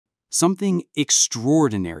Something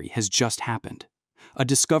extraordinary has just happened. A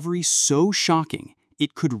discovery so shocking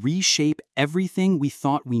it could reshape everything we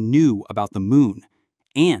thought we knew about the moon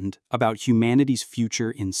and about humanity's future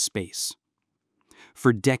in space.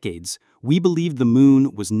 For decades, we believed the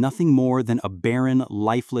moon was nothing more than a barren,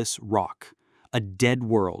 lifeless rock, a dead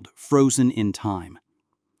world frozen in time.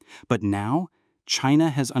 But now, China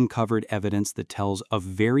has uncovered evidence that tells a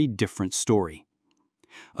very different story.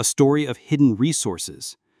 A story of hidden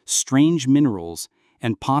resources, strange minerals,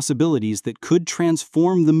 and possibilities that could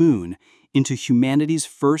transform the moon into humanity's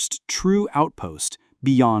first true outpost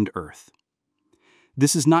beyond Earth.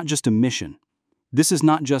 This is not just a mission. This is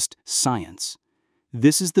not just science.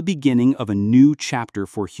 This is the beginning of a new chapter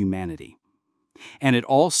for humanity. And it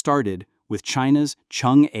all started with China's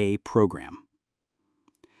Chang'e program.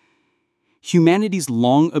 Humanity's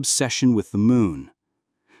long obsession with the moon.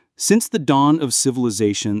 Since the dawn of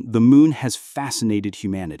civilization, the moon has fascinated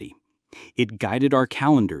humanity. It guided our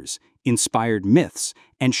calendars, inspired myths,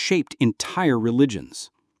 and shaped entire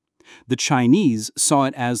religions. The Chinese saw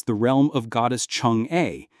it as the realm of goddess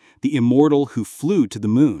Chang'e, the immortal who flew to the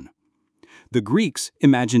moon. The Greeks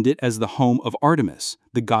imagined it as the home of Artemis,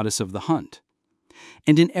 the goddess of the hunt.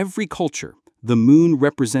 And in every culture, the moon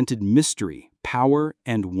represented mystery, power,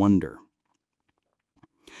 and wonder.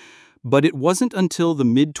 But it wasn't until the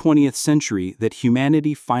mid-20th century that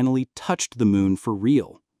humanity finally touched the moon for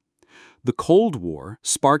real. The Cold War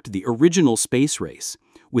sparked the original space race,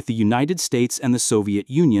 with the United States and the Soviet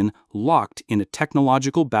Union locked in a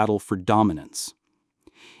technological battle for dominance.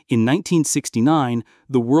 In 1969,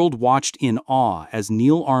 the world watched in awe as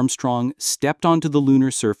Neil Armstrong stepped onto the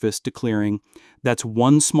lunar surface, declaring, "That's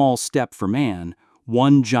one small step for man,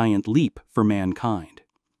 one giant leap for mankind."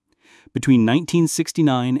 Between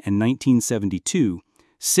 1969 and 1972,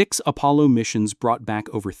 6 Apollo missions brought back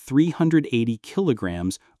over 380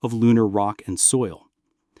 kilograms of lunar rock and soil.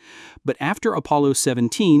 But after Apollo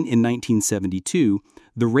 17 in 1972,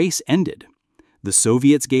 the race ended. The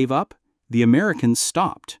Soviets gave up, the Americans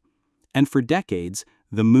stopped, and for decades,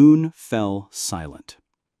 the moon fell silent.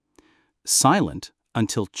 Silent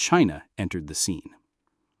until China entered the scene.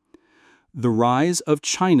 The rise of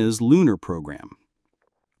China's lunar program.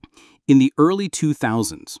 In the early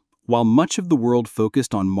 2000s, while much of the world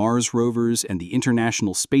focused on Mars rovers and the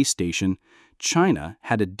International Space Station, China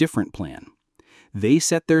had a different plan. They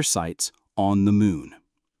set their sights on the moon.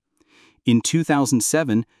 In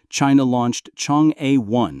 2007, China launched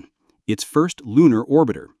Chang'e-1, its first lunar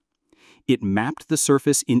orbiter. It mapped the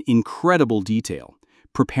surface in incredible detail,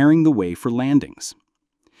 preparing the way for landings.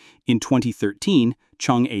 In 2013,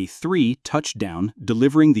 Chang'e-3 touched down,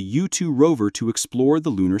 delivering the U-2 rover to explore the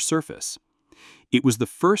lunar surface. It was the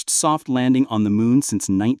first soft landing on the moon since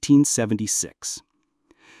 1976.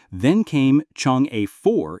 Then came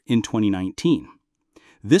Chang'e-4 in 2019.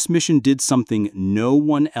 This mission did something no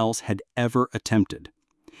one else had ever attempted.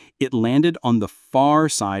 It landed on the far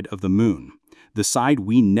side of the moon, the side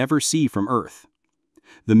we never see from Earth.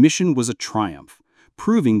 The mission was a triumph,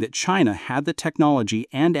 proving that China had the technology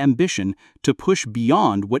and ambition to push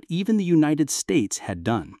beyond what even the United States had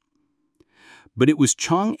done. But it was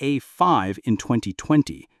Chang'e-5 in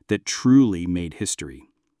 2020 that truly made history.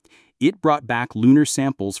 It brought back lunar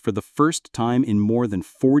samples for the first time in more than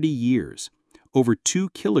 40 years, over 2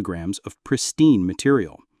 kilograms of pristine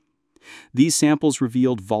material. These samples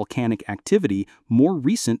revealed volcanic activity more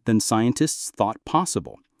recent than scientists thought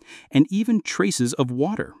possible, and even traces of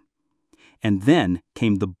water. And then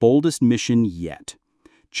came the boldest mission yet,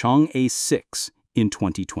 Chang'e-6 in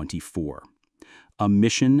 2024, a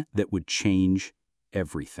mission that would change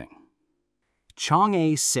everything.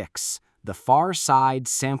 Chang'e-6, the far side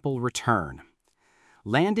sample return.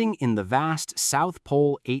 Landing in the vast South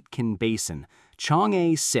Pole Aitken Basin,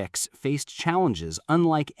 Chang'e-6 faced challenges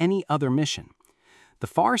unlike any other mission. The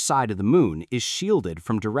far side of the moon is shielded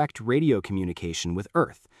from direct radio communication with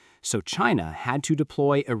Earth, so China had to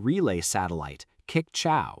deploy a relay satellite,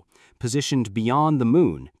 Kick-Chow, positioned beyond the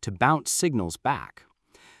moon to bounce signals back.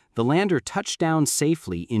 The lander touched down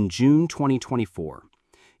safely in June 2024.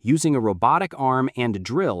 Using a robotic arm and a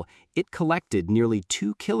drill, it collected nearly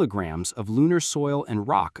 2 kilograms of lunar soil and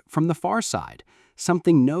rock from the far side,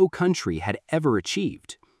 something no country had ever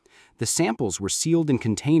achieved. The samples were sealed in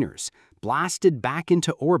containers, blasted back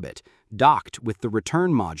into orbit, docked with the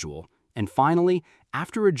return module, and finally,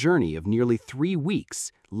 after a journey of nearly 3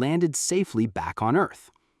 weeks, landed safely back on Earth.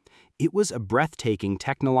 It was a breathtaking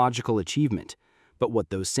technological achievement, but what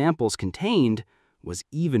those samples contained was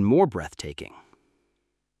even more breathtaking.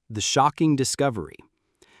 The shocking discovery.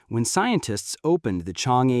 When scientists opened the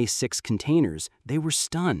Chang'e-6 containers, they were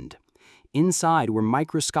stunned. Inside were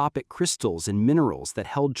microscopic crystals and minerals that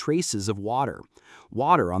held traces of water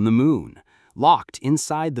on the moon, locked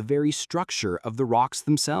inside the very structure of the rocks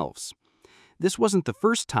themselves. This wasn't the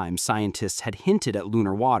first time scientists had hinted at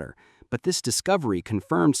lunar water, but this discovery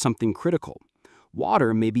confirmed something critical.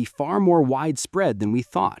 Water may be far more widespread than we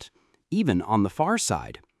thought, even on the far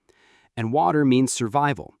side. And water means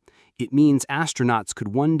survival. It means astronauts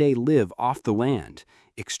could one day live off the land,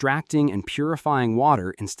 extracting and purifying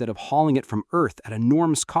water instead of hauling it from Earth at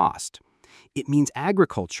enormous cost. It means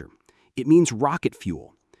agriculture. It means rocket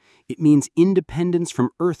fuel. It means independence from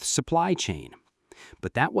Earth's supply chain.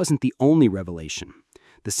 But that wasn't the only revelation.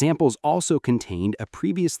 The samples also contained a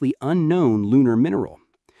previously unknown lunar mineral.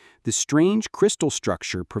 The strange crystal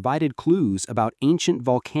structure provided clues about ancient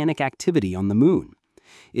volcanic activity on the moon.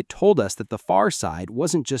 It told us that the far side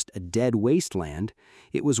wasn't just a dead wasteland,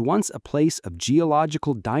 it was once a place of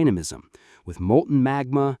geological dynamism, with molten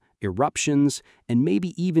magma, eruptions, and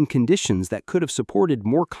maybe even conditions that could have supported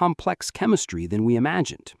more complex chemistry than we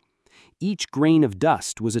imagined. Each grain of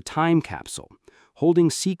dust was a time capsule, holding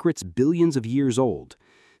secrets billions of years old,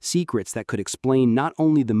 secrets that could explain not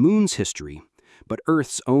only the moon's history, but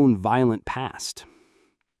Earth's own violent past.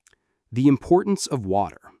 The importance of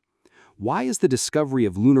water. Why is the discovery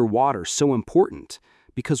of lunar water so important?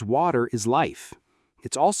 Because water is life.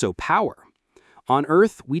 It's also power. On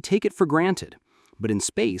Earth, we take it for granted, but in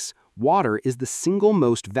space, water is the single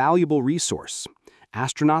most valuable resource.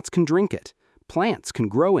 Astronauts can drink it, plants can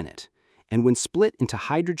grow in it, and when split into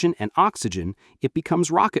hydrogen and oxygen, it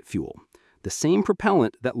becomes rocket fuel, the same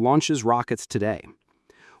propellant that launches rockets today.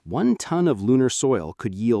 1 ton of lunar soil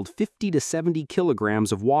could yield 50 to 70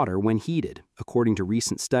 kilograms of water when heated, according to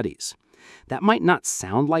recent studies. That might not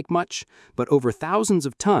sound like much, but over thousands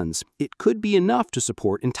of tons, it could be enough to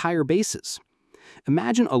support entire bases.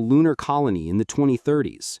 Imagine a lunar colony in the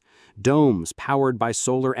 2030s, domes powered by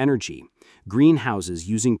solar energy, greenhouses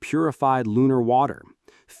using purified lunar water,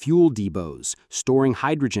 fuel depots storing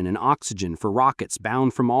hydrogen and oxygen for rockets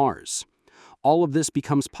bound for Mars. All of this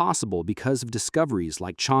becomes possible because of discoveries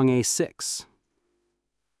like Chang'e 6.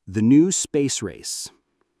 The new space race.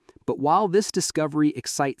 But while this discovery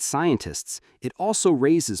excites scientists, it also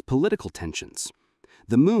raises political tensions.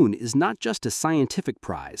 The moon is not just a scientific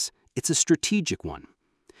prize, it's a strategic one.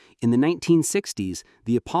 In the 1960s,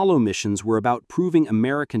 the Apollo missions were about proving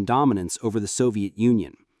American dominance over the Soviet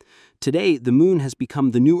Union. Today, the moon has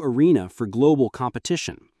become the new arena for global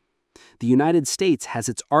competition. The United States has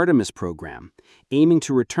its Artemis program, aiming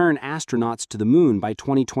to return astronauts to the moon by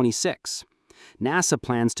 2026. NASA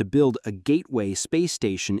plans to build a gateway space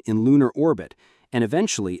station in lunar orbit and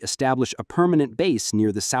eventually establish a permanent base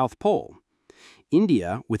near the South Pole.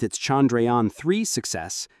 India, with its Chandrayaan-3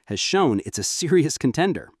 success, has shown it's a serious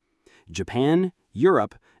contender. Japan,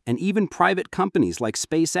 Europe, and even private companies like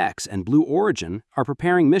SpaceX and Blue Origin are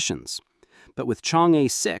preparing missions. But with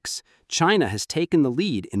Chang'e 6, China has taken the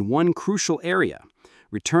lead in one crucial area,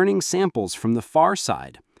 returning samples from the far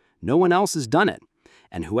side. No one else has done it,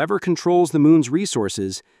 and whoever controls the moon's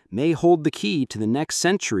resources may hold the key to the next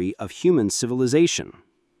century of human civilization.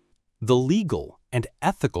 The legal and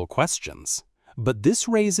ethical questions. But this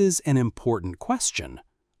raises an important question.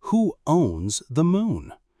 Who owns the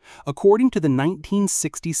moon? According to the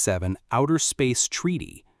 1967 Outer Space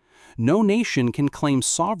Treaty, no nation can claim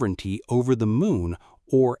sovereignty over the moon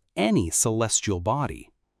or any celestial body.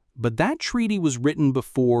 But that treaty was written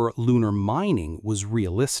before lunar mining was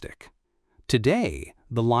realistic. Today,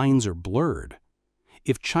 the lines are blurred.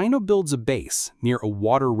 If China builds a base near a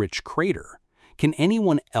water-rich crater, can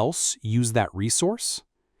anyone else use that resource?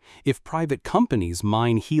 If private companies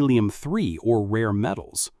mine helium-3 or rare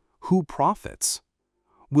metals, who profits?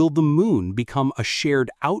 Will the moon become a shared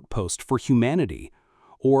outpost for humanity,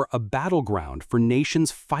 or a battleground for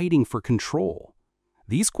nations fighting for control?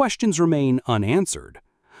 These questions remain unanswered,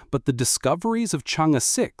 but the discoveries of Chang'e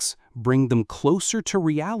 6 bring them closer to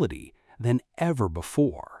reality than ever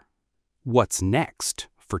before. What's next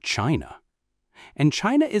for China? And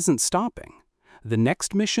China isn't stopping. The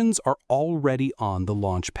next missions are already on the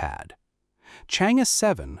launch pad. Chang'e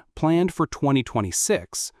 7, planned for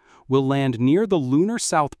 2026, will land near the lunar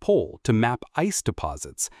South Pole to map ice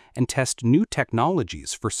deposits and test new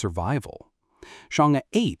technologies for survival. Chang'e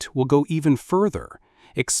 8 will go even further,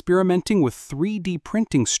 experimenting with 3D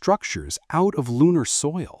printing structures out of lunar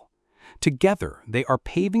soil. Together, they are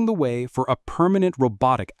paving the way for a permanent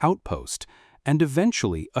robotic outpost and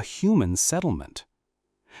eventually a human settlement.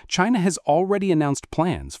 China has already announced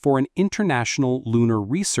plans for an international lunar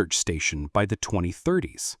research station by the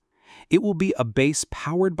 2030s. It will be a base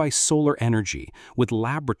powered by solar energy with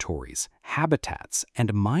laboratories, habitats,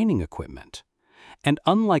 and mining equipment. And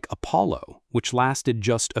unlike Apollo, which lasted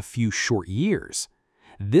just a few short years,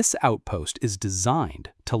 this outpost is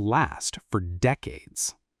designed to last for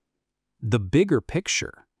decades. The bigger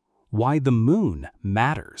picture: why the moon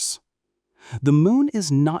matters. The moon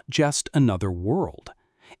is not just another world.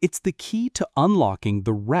 It's the key to unlocking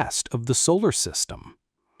the rest of the solar system.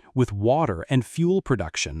 With water and fuel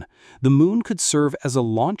production, the moon could serve as a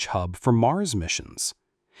launch hub for Mars missions.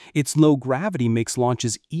 Its low gravity makes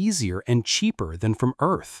launches easier and cheaper than from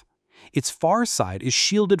Earth. Its far side is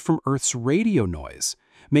shielded from Earth's radio noise,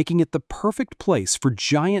 making it the perfect place for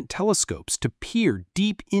giant telescopes to peer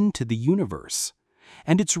deep into the universe.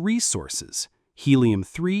 And its resources,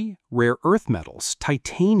 helium-3, rare earth metals,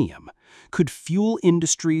 titanium, could fuel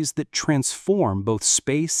industries that transform both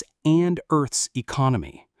space and Earth's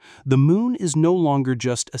economy. The moon is no longer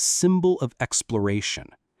just a symbol of exploration.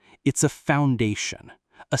 It's a foundation,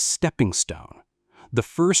 a stepping stone, the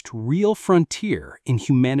first real frontier in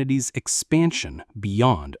humanity's expansion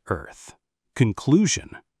beyond Earth.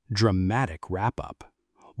 Conclusion: dramatic wrap-up.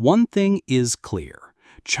 One thing is clear: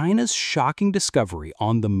 China's shocking discovery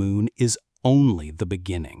on the moon is only the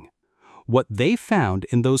beginning. What they found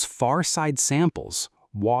in those far-side samples,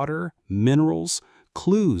 water, minerals,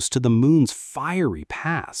 clues to the moon's fiery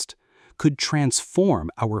past, could transform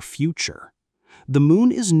our future. The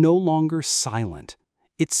moon is no longer silent.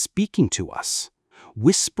 It's speaking to us,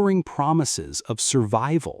 whispering promises of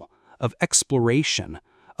survival, of exploration,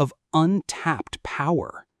 of untapped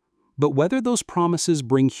power. But whether those promises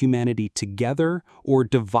bring humanity together or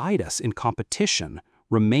divide us in competition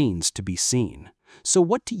remains to be seen. So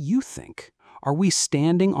what do you think? Are we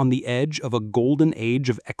standing on the edge of a golden age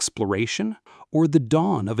of exploration, or the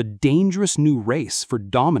dawn of a dangerous new race for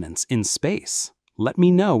dominance in space? Let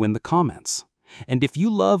me know in the comments. And if you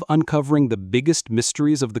love uncovering the biggest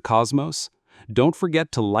mysteries of the cosmos, don't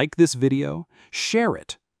forget to like this video, share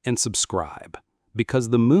it, and subscribe, because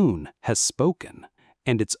the moon has spoken,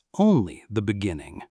 and it's only the beginning.